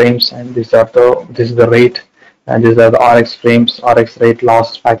transmit frames, and this is the rate, and these are the RX frames, RX rate,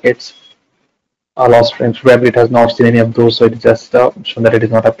 lost packets, lost frames. Probably it has not seen any of those, so it is just shown that it is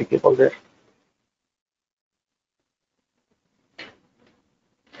not applicable there.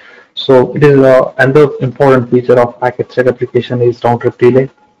 So it is another important feature of PacketCheck application is round trip delay.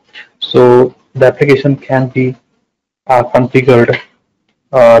 So the application can be configured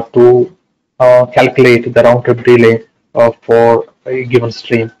to calculate the round trip delay for a given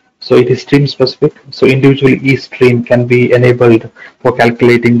stream. So it is stream specific. So individually each stream can be enabled for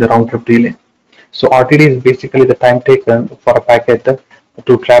calculating the round trip delay. So RTD is basically the time taken for a packet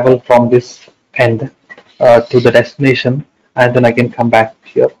to travel from this end to the destination and then again come back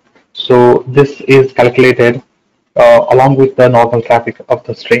here. So this is calculated along with the normal traffic of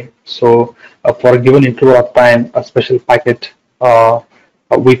the stream. So for a given interval of time, a special packet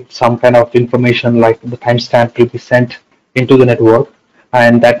with some kind of information like the timestamp will be sent into the network,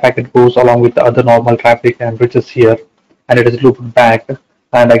 and that packet goes along with the other normal traffic and reaches here, and it is looped back,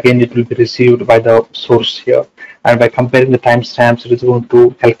 and again it will be received by the source here. And by comparing the timestamps, it is going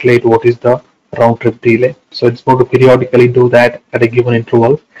to calculate what is the round trip delay. So it's going to periodically do that at a given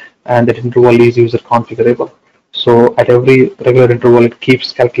interval, and that interval is user configurable. So at every regular interval, it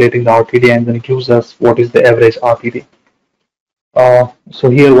keeps calculating the RTD and then gives us what is the average RTD. So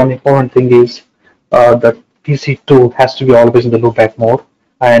here one important thing is that PC2 has to be always in the loopback mode,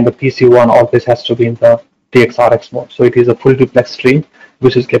 and the PC1 always has to be in the TXRX mode. So it is a full duplex stream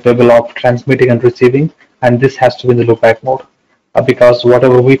which is capable of transmitting and receiving, and this has to be in the loopback mode. Because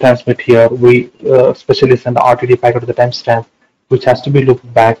whatever we transmit here, we specially send the RTD packet to the timestamp, which has to be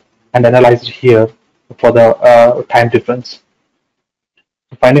looped back and analyzed here for the time difference.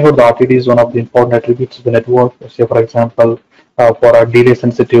 Finding out the RTD is one of the important attributes of the network. Say, for example, for our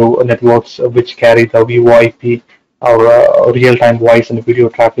delay-sensitive networks which carry the VoIP or real-time voice and video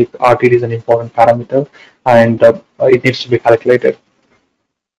traffic, RTD is an important parameter, and it needs to be calculated.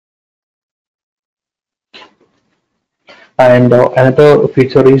 And another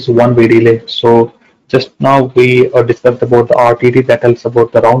feature is one-way delay. So just now we discussed about the RTD that tells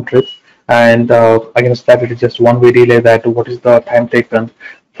about the round trip, and against that it is just one-way delay, that what is the time taken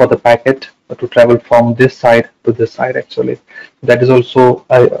for the packet to travel from this side to this side actually. That is also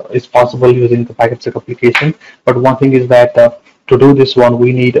is possible using the PacketCheck application. But one thing is that to do this one,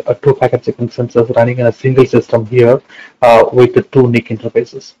 we need two PacketCheck instances running in a single system here with the two NIC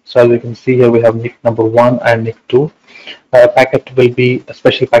interfaces. So as you can see here, we have NIC number 1 and NIC 2. Packet will be a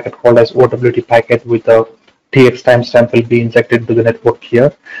special packet called as OWT packet with a TX timestamp will be injected to the network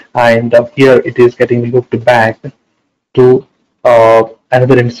here, and here it is getting looped back to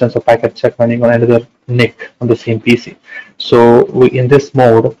another instance of PacketCheck running on another NIC on the same PC. So in this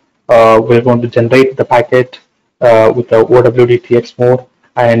mode, we're going to generate the packet with the OWT TX mode,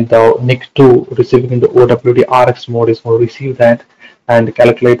 and the NIC2 receiving in the OWT RX mode is going to receive that and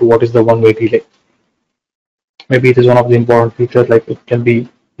calculate what is the one-way delay. Maybe it is one of the important features, like it can be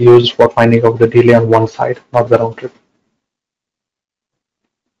used for finding out the delay on one side, not the round trip.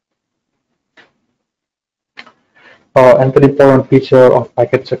 Another important feature of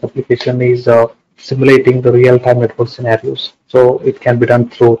PacketCheck application is simulating the real-time network scenarios. So it can be done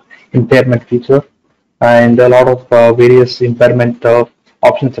through impairment feature, and a lot of various impairment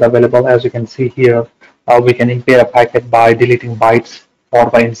options are available. As you can see here, we can impair a packet by deleting bytes or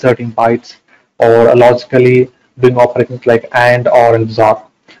by inserting bytes, or logically doing operations like AND, OR, and XOR.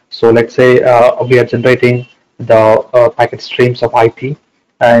 So let's say we are generating the packet streams of IP,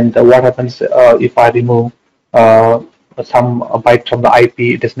 and what happens if I remove some byte from the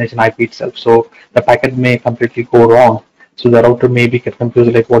IP destination IP itself? So the packet may completely go wrong. So the router may be get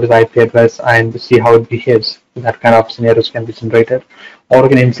confused, like what is IP address, and see how it behaves. That kind of scenarios can be generated, or we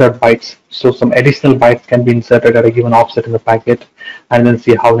can insert bytes. So some additional bytes can be inserted at a given offset in the packet, and then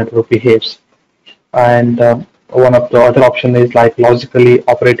see how network behaves. And one of the other option is like logically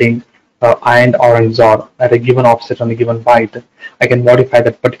operating AND, OR, and XOR at a given offset on a given byte. I can modify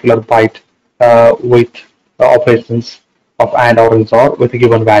that particular byte with operations of AND, OR, and XOR with a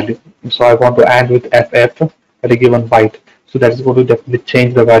given value. So I want to AND with FF at a given byte. So that is going to definitely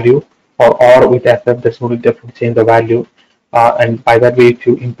change the value, or with FF, that's going to definitely change the value. And by that way, if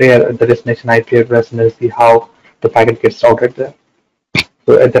you impair the destination IP address, and then see how the packet gets routed there.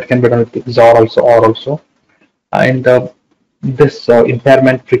 So that can be done with XOR also, OR also. And this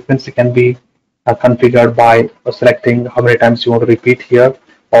impairment frequency can be configured by selecting how many times you want to repeat here,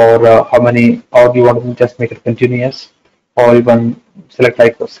 or how many, or you want to just make it continuous, or even select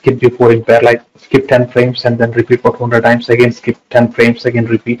like skip before impair, like skip 10 frames and then repeat for 200 times, again skip 10 frames, again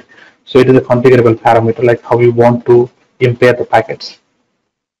repeat. So it is a configurable parameter, like how you want to impair the packets.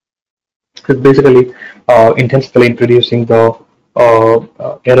 It's basically intentionally introducing the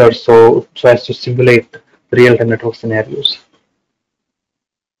errors so as to simulate real-time network scenarios.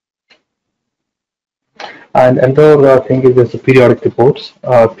 And another thing is the periodic reports.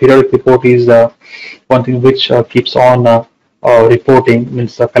 Periodic report is one thing which keeps on reporting,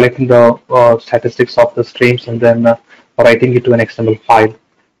 means collecting the statistics of the streams and then writing it to an XML file.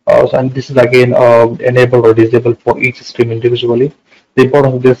 And this is again enabled or disabled for each stream individually. The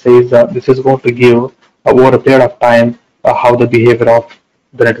importance of this is this is going to give over a period of time how the behavior of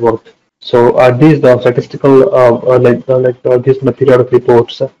the network. So these the statistical these periodic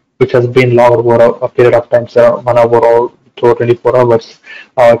reports which has been logged over a period of time, so 1 hour or 24 hours,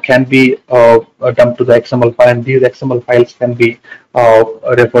 can be dumped to the XML file, and these XML files can be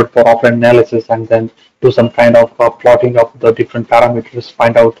referred for offline analysis, and then do some kind of plotting of the different parameters,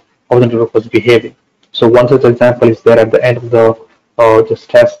 find out how the network was behaving. So one such example is there at the end of the this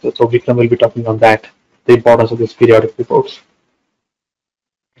test. So Vikram will be talking on that, the importance of these periodic reports.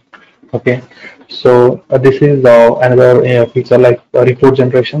 Okay, so this is another feature like report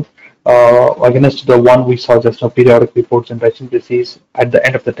generation. Against the one we saw just now, periodic report generation, this is at the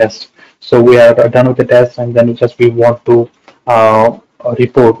end of the test. So we are done with the test, and then we want to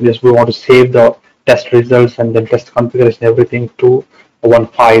report. Yes, we want to save the test results and then test configuration, everything to one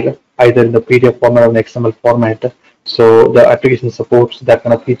file, either in the PDF format or an XML format. So the application supports that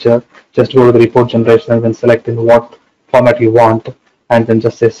kind of feature. Just go to the report generation and then select in what format you want, and then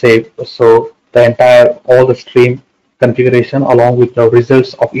just say save. So the entire, all the stream configuration along with the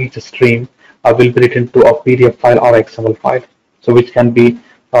results of each stream will be written to a PDF file or XML file, so which can be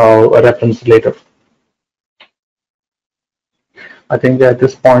referenced later. I think at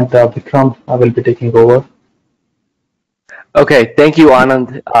this point, Vikram will be taking over. Okay, thank you,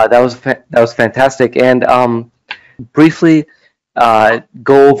 Anand. That was fantastic. And briefly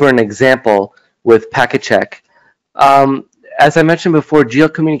go over an example with PacketCheck. As I mentioned before, Geo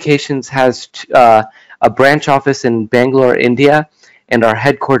Communications has a branch office in Bangalore, India, and our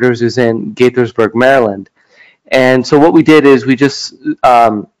headquarters is in Gaithersburg, Maryland. And so what we did is we just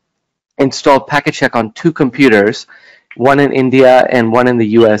installed PacketCheck on 2 computers, one in India and one in the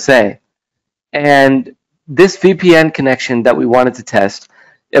USA. And this VPN connection that we wanted to test,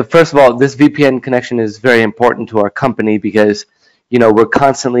 first of all, this VPN connection is very important to our company because we're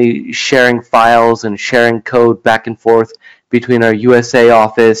constantly sharing files and sharing code back and forth between our USA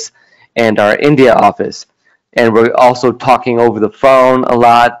office and our India office. And we're also talking over the phone a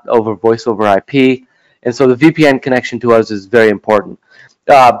lot, over voice over IP. And so the VPN connection to us is very important.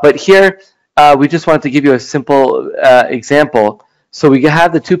 But here, we just wanted to give you a simple example. So we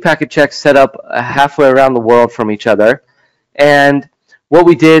have the two packet checks set up halfway around the world from each other. And what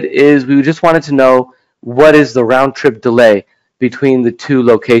we did is we just wanted to know what is the round trip delay between the two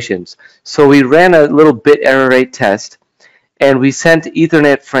locations. So we ran a little bit error rate test, and we sent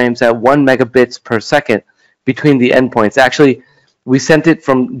Ethernet frames at 1 megabits per second between the endpoints. Actually, we sent it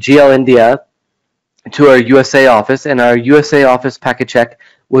from GL India to our USA office, and our USA office packet check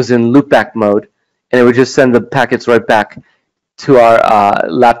was in loopback mode, and it would just send the packets right back to our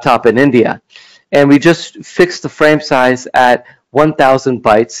laptop in India. And we just fixed the frame size at 1,000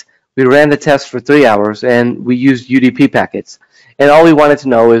 bytes. We ran the test for 3 hours, and we used UDP packets. And all we wanted to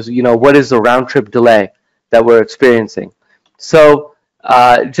know is, what is the round trip delay that we're experiencing? So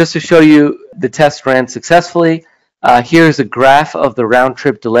just to show you the test ran successfully, here's a graph of the round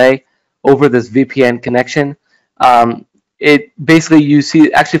trip delay over this VPN connection. It basically, you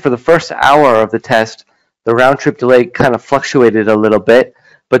see, actually for the first hour of the test, the round trip delay kind of fluctuated a little bit,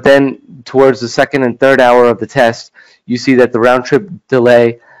 but then towards the second and third hour of the test, you see that the round trip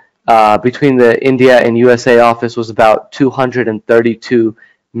delay between the India and USA office was about 232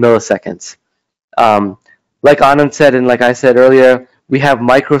 milliseconds. Like Anand said, and like I said earlier, we have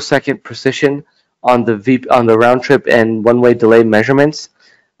microsecond precision on the round trip and one-way delay measurements.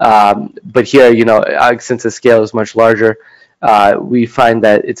 But here, since the scale is much larger, we find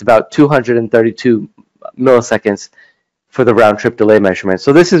that it's about 232 milliseconds for the round trip delay measurement.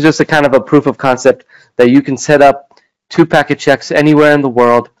 So this is just a kind of a proof of concept that you can set up two packet checks anywhere in the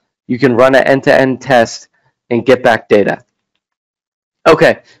world. You can run an end-to-end test and get back data.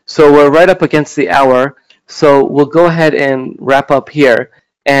 Okay, so we're right up against the hour, so we'll go ahead and wrap up here.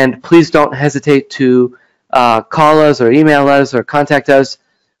 And please don't hesitate to call us or email us or contact us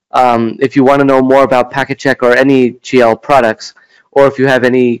if you want to know more about PacketCheck or any GL products, or if you have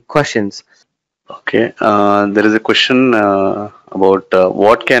any questions. Okay, there is a question about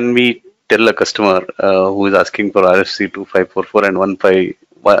what can we tell a customer who is asking for RFC 2544 and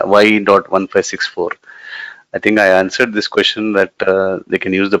 1564. I think I answered this question that they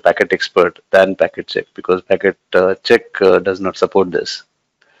can use the Packet Expert than PacketCheck because PacketCheck does not support this.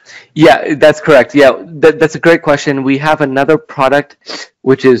 Yeah, that's correct. Yeah, that's a great question. We have another product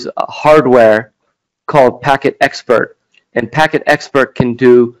which is hardware called Packet Expert, and Packet Expert can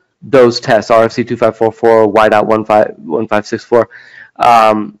do those tests, RFC 2544, Y.1564.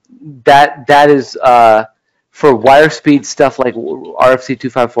 That is for wire speed stuff like RFC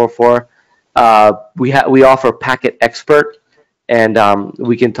 2544. We offer Packet Expert, and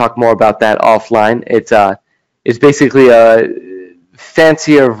we can talk more about that offline. It's basically a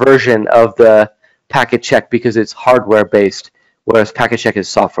fancier version of the PacketCheck because it's hardware based, whereas PacketCheck is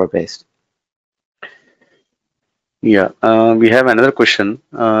software based. Yeah, we have another question.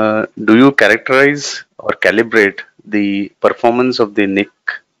 Do you characterize or calibrate the performance of the NIC,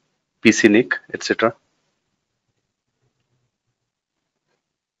 PC NIC, etc.?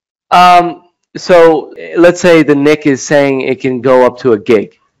 So let's say the NIC is saying it can go up to a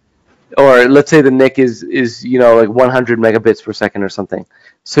gig, or let's say the NIC is like 100 megabits per second or something.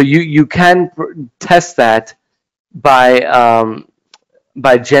 So you can test that by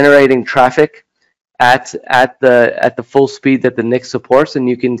generating traffic at the full speed that the NIC supports, and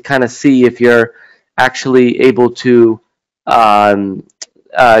you can kind of see if you're actually able to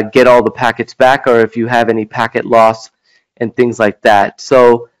get all the packets back, or if you have any packet loss and things like that.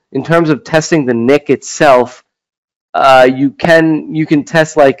 So in terms of testing the NIC itself, you can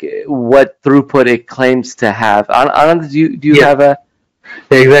test like what throughput it claims to have. Anand, do you have a?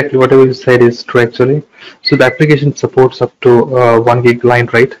 Yeah, exactly. Whatever you said is true actually. So the application supports up to 1 gig line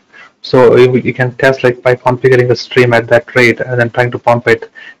rate. So you can test like by configuring the stream at that rate and then trying to pump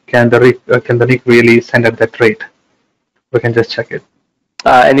it. Can the NIC really send at that rate? We can just check it.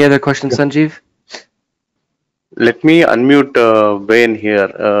 Any other questions, Sanjeev? Let me unmute Wayne here.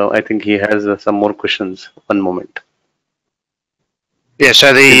 I think he has some more questions. One moment. Yeah,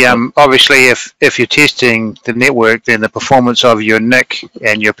 so obviously if you're testing the network, then the performance of your NIC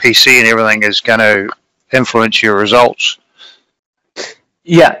and your PC and everything is going to influence your results.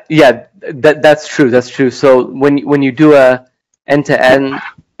 Yeah, that's true. That's true. So when you do a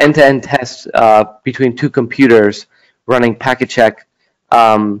end-to-end test between two computers running PacketCheck,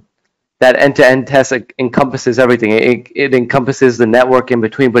 that end-to-end test encompasses everything. It encompasses the network in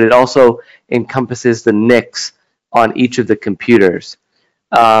between, but it also encompasses the NICs on each of the computers.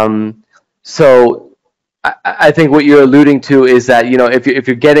 So I think what you're alluding to is that, you know, if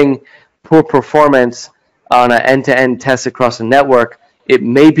you're getting poor performance on an end-to-end test across a network, it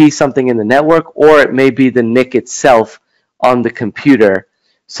may be something in the network, or it may be the NIC itself on the computer.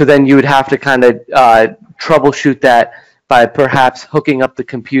 So then you would have to kind of troubleshoot that by perhaps hooking up the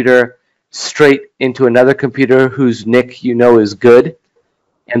computer straight into another computer whose NIC you know is good,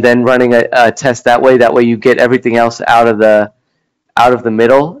 and then running a test that way. That way you get everything else out of the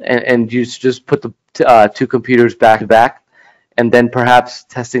middle, and you just put the two computers back to back, and then perhaps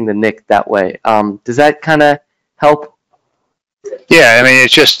testing the NIC that way. Does that kind of help? Yeah, I mean,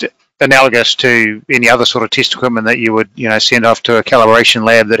 it's just analogous to any other sort of test equipment that you would, you know, send off to a calibration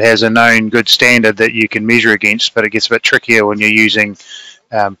lab that has a known good standard that you can measure against. But it gets a bit trickier when you're using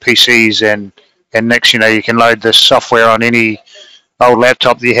PCs and NICs. You know, you can load this software on any old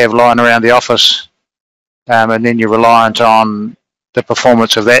laptop that you have lying around the office, and then you're reliant on the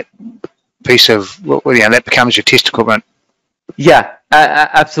performance of that piece of, you know, that becomes your test equipment. Yeah,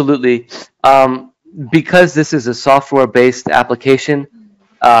 absolutely. Because this is a software-based application,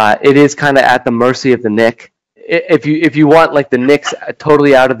 it is kind of at the mercy of the NIC. If you want like the NICs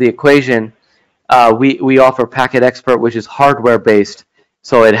totally out of the equation, we offer PacketExpert, which is hardware-based.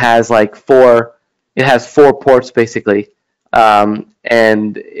 So it has like four ports basically, and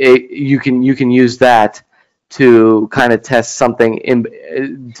you can use that to kind of test something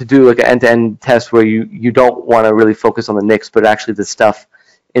to do like an end-to-end test where you don't want to really focus on the NICs, but actually the stuff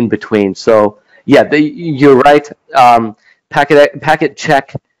in between. So yeah, you're right.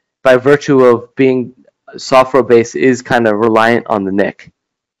 PacketCheck, by virtue of being software-based, is kind of reliant on the NIC.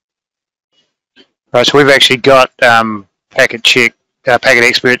 Right, so we've actually got PacketCheck,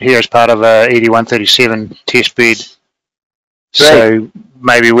 PacketExpert here as part of a ED137 test bed. Great. So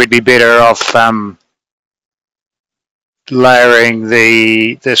maybe we'd be better off layering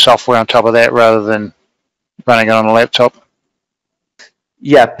the software on top of that rather than running it on a laptop.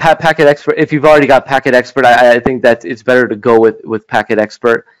 Yeah, PacketExpert. If you've already got PacketExpert, I think that it's better to go with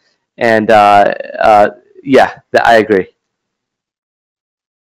PacketExpert. And yeah, I agree.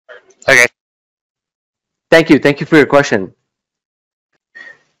 Okay. Thank you for your question.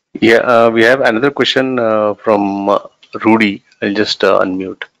 Yeah, we have another question from Rudy. I'll just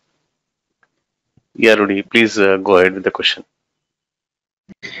unmute. Yeah, Rudy, please go ahead with the question.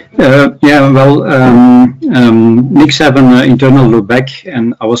 Yeah, well, NICs have an internal loopback,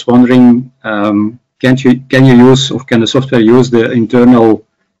 and I was wondering, can you use, or can the software use the internal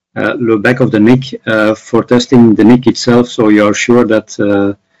loopback of the NIC for testing the NIC itself, so you are sure that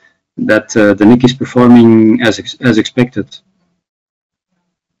the NIC is performing as expected?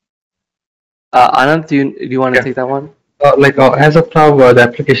 Anand, do you want to take that one? As of now, the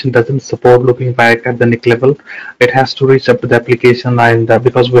application doesn't support looping back at the NIC level. It has to reach up to the application, and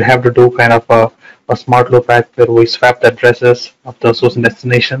because we have to do kind of a smart loop back where we swap the addresses of the source and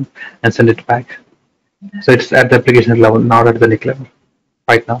destination and send it back. So it's at the application level, not at the NIC level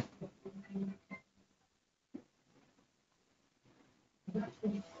right now.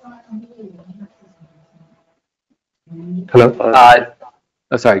 Hello?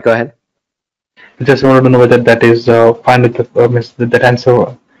 Oh, sorry, go ahead. I just wanted to know whether that is fine with that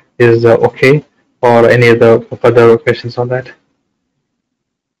answer is okay, or any other further questions on that?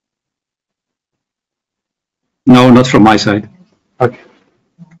 No, not from my side. Okay.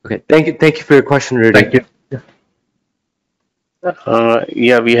 Okay. Thank you for your question, Rudy. Thank you. Yeah.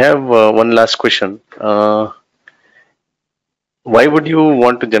 Yeah, we have one last question. Why would you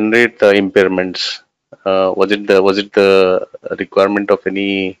want to generate the impairments? Was it the requirement of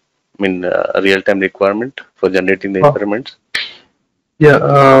any, real-time requirement for generating the impairments?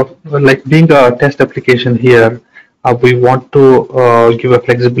 Yeah, like being a test application here, we want to give a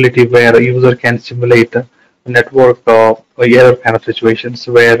flexibility where a user can simulate a network error kind of situations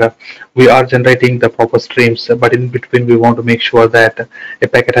where we are generating the proper streams, but in between we want to make sure that a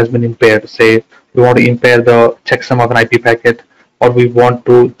packet has been impaired. Say we want to impair the checksum of an IP packet, or we want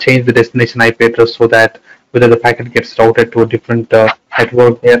to change the destination IP address so that whether the packet gets routed to a different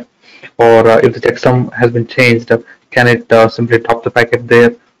network there, or if the checksum has been changed, can it simply drop the packet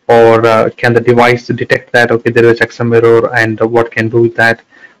there, or can the device detect that, okay, there is a checksum error, and what can do with that?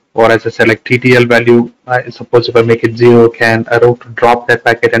 Or as I said, like TTL value, suppose if I make it 0, can a router drop that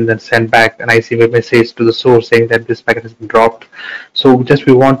packet and then send back an ICMP message to the source saying that this packet has been dropped? So just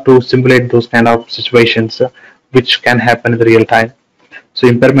we want to simulate those kind of situations which can happen in the real time. So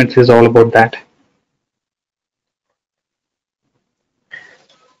impairments is all about that.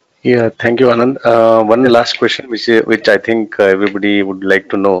 Yeah, thank you, Anand. One last question, which I think everybody would like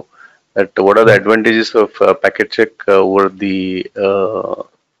to know, that what are the advantages of PacketCheck over there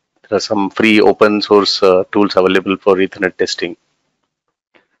are some free open source tools available for Ethernet testing.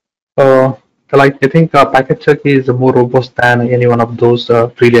 Uh, I think PacketCheck is more robust than any one of those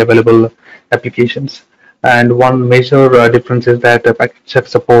freely available applications. And one major difference is that PacketCheck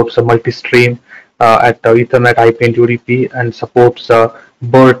supports a multi-stream at Ethernet IP and UDP and supports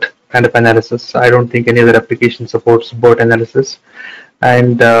BERT kind of analysis. I don't think any other application supports BERT analysis.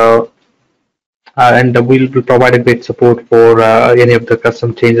 And we'll provide a great support for any of the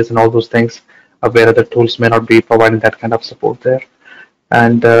custom changes and all those things where other tools may not be providing that kind of support there.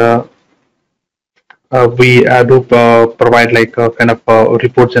 And we do provide like a kind of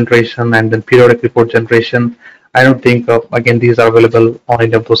report generation and then periodic report generation. I don't think, again, these are available on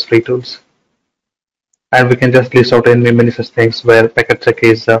any of those free tools. And we can just list out many such things where PacketCheck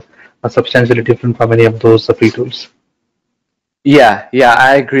is substantially different from any of those free tools. Yeah,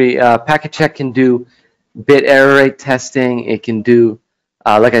 I agree. PacketCheck can do bit error rate testing. It can do,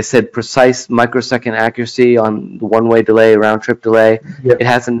 like I said, precise microsecond accuracy on the one-way delay, round-trip delay. Yep. It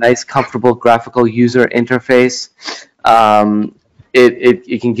has a nice, comfortable graphical user interface.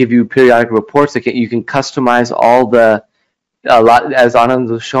 It can give you periodic reports. You can customize all the as Anand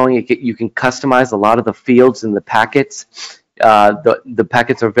was showing. You can customize a lot of the fields in the packets. The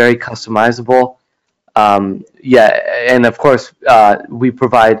packets are very customizable. Yeah, and of course, we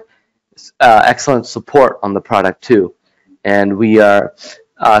provide excellent support on the product too, and we are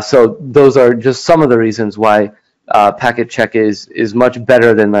so those are just some of the reasons why PacketCheck is much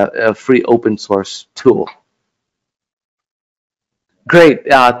better than a free open source tool. Great,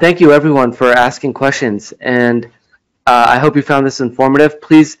 thank you everyone for asking questions, and I hope you found this informative.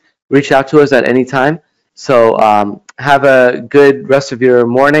 Please reach out to us at any time. So have a good rest of your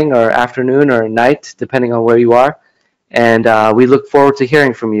morning or afternoon or night, depending on where you are. And we look forward to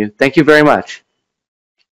hearing from you. Thank you very much.